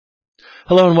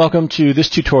Hello and welcome to this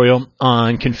tutorial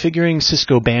on configuring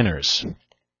Cisco banners.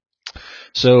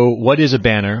 So what is a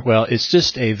banner? Well, it's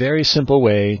just a very simple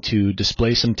way to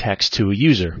display some text to a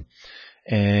user.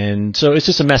 And so it's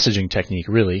just a messaging technique,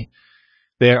 really.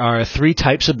 There are three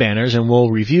types of banners, and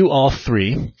we'll review all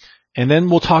three. And then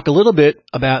we'll talk a little bit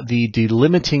about the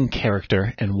delimiting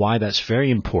character and why that's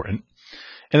very important.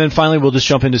 And then finally, we'll just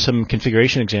jump into some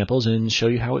configuration examples and show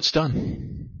you how it's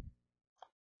done.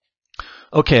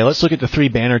 Okay, let's look at the three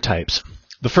banner types.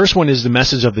 The first one is the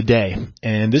message of the day,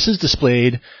 and this is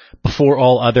displayed before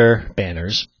all other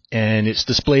banners, and it's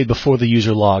displayed before the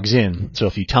user logs in. So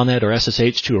if you telnet or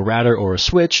SSH to a router or a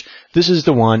switch, this is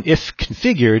the one, if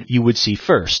configured, you would see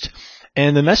first.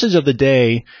 And the message of the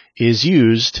day is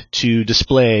used to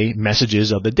display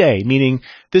messages of the day, meaning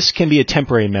this can be a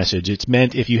temporary message. It's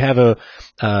meant if you have a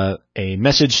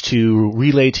message to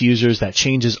relay to users that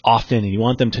changes often and you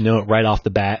want them to know it right off the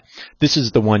bat, this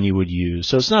is the one you would use.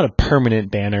 So it's not a permanent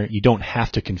banner. You don't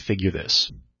have to configure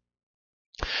this.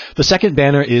 The second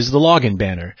banner is the login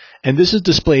banner, and this is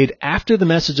displayed after the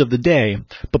message of the day,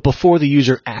 but before the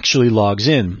user actually logs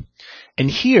in. And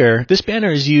here, this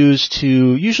banner is used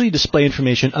to usually display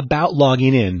information about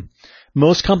logging in.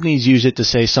 Most companies use it to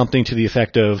say something to the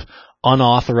effect of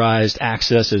unauthorized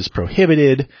access is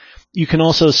prohibited. You can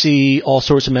also see all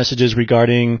sorts of messages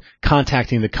regarding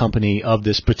contacting the company of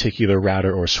this particular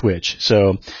router or switch.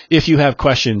 So if you have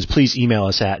questions, please email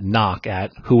us at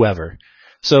knock@whoever.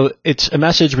 So it's a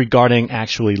message regarding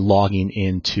actually logging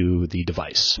into the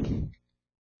device.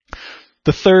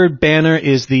 The third banner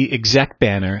is the exec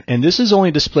banner, and this is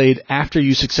only displayed after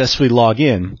you successfully log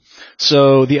in.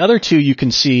 So the other two you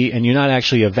can see, and you're not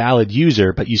actually a valid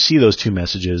user, but you see those two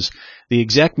messages. The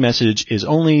exec message is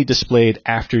only displayed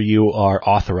after you are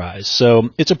authorized.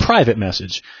 So it's a private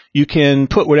message. You can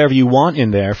put whatever you want in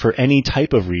there for any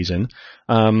type of reason,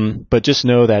 but just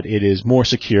know that it is more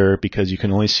secure because you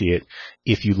can only see it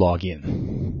if you log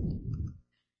in.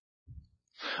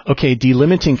 Okay,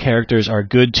 delimiting characters are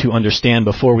good to understand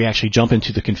before we actually jump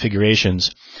into the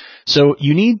configurations. So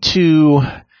you need to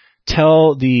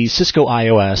tell the Cisco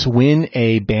IOS when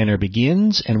a banner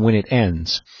begins and when it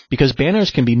ends, because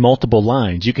banners can be multiple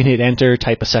lines. You can hit enter,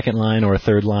 type a second line or a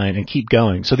third line, and keep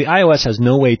going. So the iOS has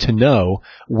no way to know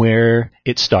where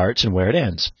it starts and where it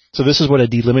ends. So this is what a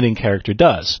delimiting character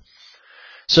does.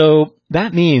 So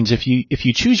that means if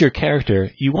you choose your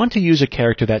character, you want to use a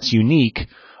character that's unique,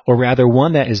 or rather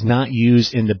one that is not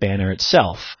used in the banner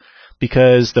itself.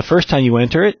 Because the first time you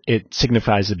enter it, it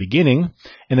signifies the beginning,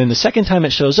 and then the second time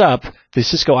it shows up, the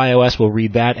Cisco IOS will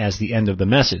read that as the end of the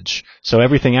message. So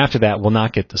everything after that will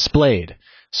not get displayed.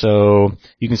 So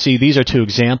you can see these are two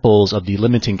examples of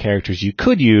delimiting characters you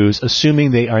could use,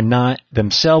 assuming they are not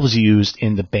themselves used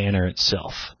in the banner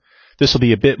itself. This will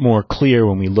be a bit more clear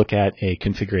when we look at a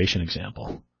configuration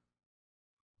example.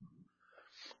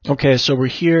 Okay, so we're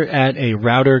here at a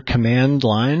router command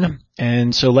line,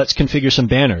 and so let's configure some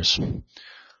banners.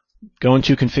 Go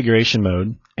into configuration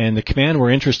mode, and the command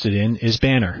we're interested in is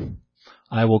banner.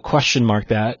 I will question mark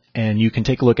that, and you can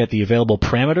take a look at the available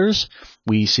parameters.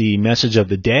 We see message of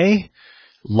the day,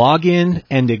 login,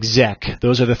 and exec.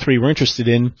 Those are the three we're interested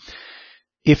in.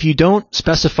 If you don't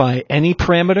specify any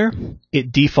parameter,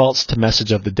 it defaults to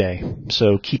message of the day.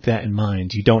 So keep that in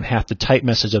mind. You don't have to type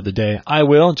message of the day. I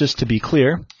will, just to be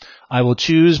clear. I will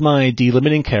choose my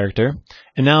delimiting character,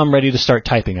 and now I'm ready to start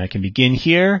typing. I can begin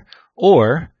here,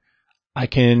 or I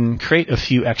can create a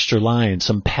few extra lines,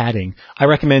 some padding. I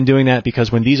recommend doing that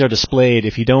because when these are displayed,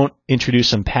 if you don't introduce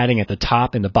some padding at the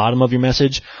top and the bottom of your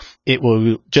message, it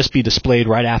will just be displayed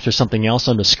right after something else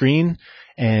on the screen,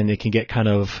 and it can get kind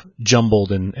of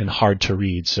jumbled and hard to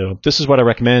read. So this is what I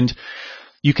recommend.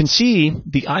 You can see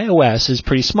the iOS is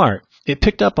pretty smart. It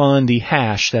picked up on the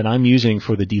hash that I'm using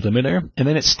for the delimiter, and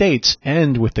then it states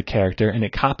end with the character, and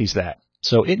it copies that.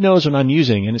 So it knows what I'm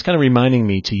using, and it's kind of reminding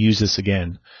me to use this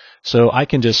again. So I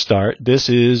can just start. This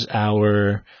is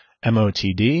our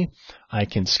MOTD. I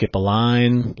can skip a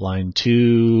line, line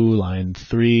 2, line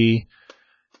 3.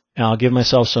 And I'll give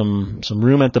myself some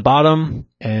room at the bottom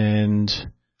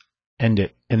and end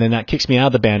it. And then that kicks me out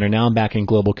of the banner. Now I'm back in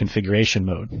global configuration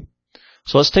mode.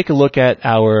 So let's take a look at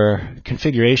our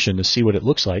configuration to see what it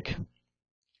looks like.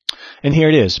 And here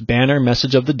it is, banner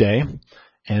message of the day.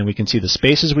 And we can see the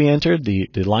spaces we entered, the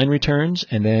line returns,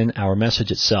 and then our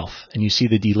message itself. And you see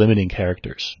the delimiting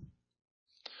characters.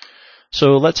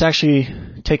 So let's actually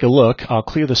take a look. I'll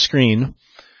clear the screen,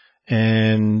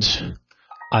 and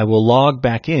I will log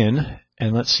back in,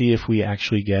 and let's see if we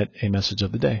actually get a message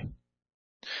of the day.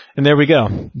 And there we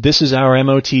go. This is our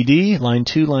MOTD, line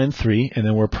 2, line 3, and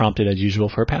then we're prompted as usual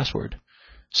for a password.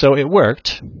 So it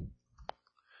worked.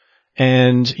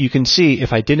 And you can see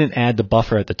if I didn't add the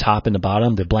buffer at the top and the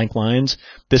bottom, the blank lines,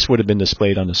 this would have been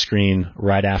displayed on the screen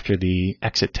right after the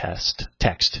exit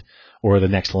text or the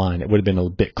next line. It would have been a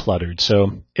bit cluttered.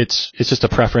 So it's just a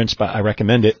preference, but I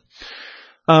recommend it.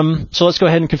 So let's go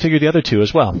ahead and configure the other two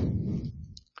as well.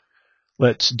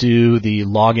 Let's do the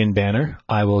login banner.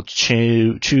 I will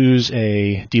choose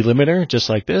a delimiter just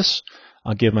like this.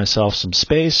 I'll give myself some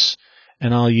space,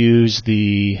 and I'll use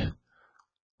the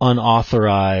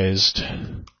unauthorized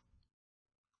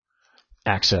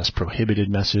access prohibited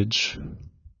message.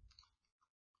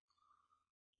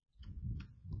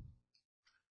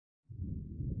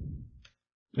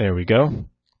 There we go.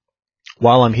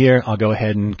 While I'm here, I'll go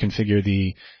ahead and configure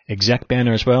the exec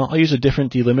banner as well. I'll use a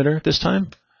different delimiter this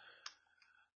time.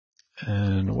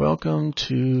 And welcome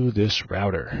to this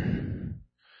router.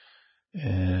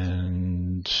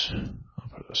 And I'll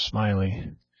put a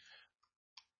smiley.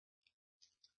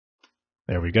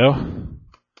 There we go.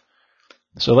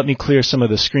 So let me clear some of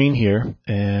the screen here,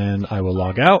 and I will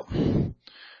log out.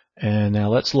 And now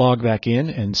let's log back in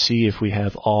and see if we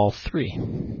have all three.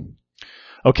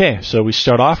 Okay, so we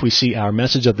start off, we see our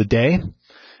message of the day.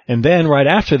 And then right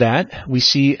after that, we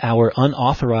see our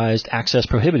unauthorized access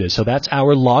prohibited. So that's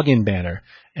our login banner.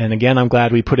 And again, I'm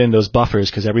glad we put in those buffers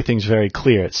because everything's very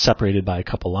clear. It's separated by a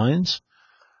couple lines.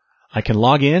 I can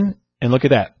log in and look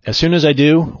at that. As soon as I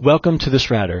do, welcome to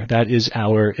this router. That is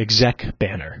our exec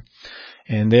banner.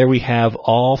 And there we have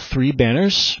all three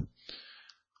banners.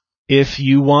 If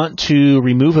you want to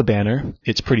remove a banner,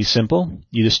 it's pretty simple.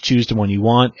 You just choose the one you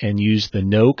want and use the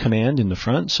no command in the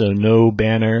front. So no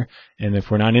banner. And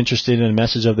if we're not interested in a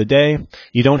message of the day,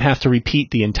 you don't have to repeat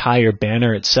the entire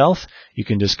banner itself. You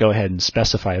can just go ahead and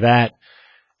specify that.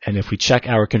 And if we check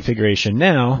our configuration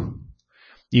now,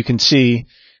 you can see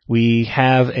we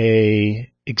have a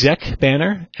exec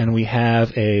banner and we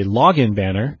have a login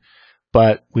banner,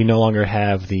 but we no longer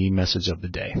have the message of the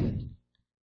day.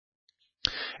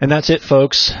 And that's it,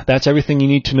 folks. That's everything you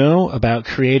need to know about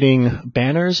creating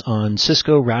banners on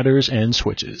Cisco routers and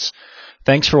switches.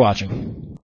 Thanks for watching.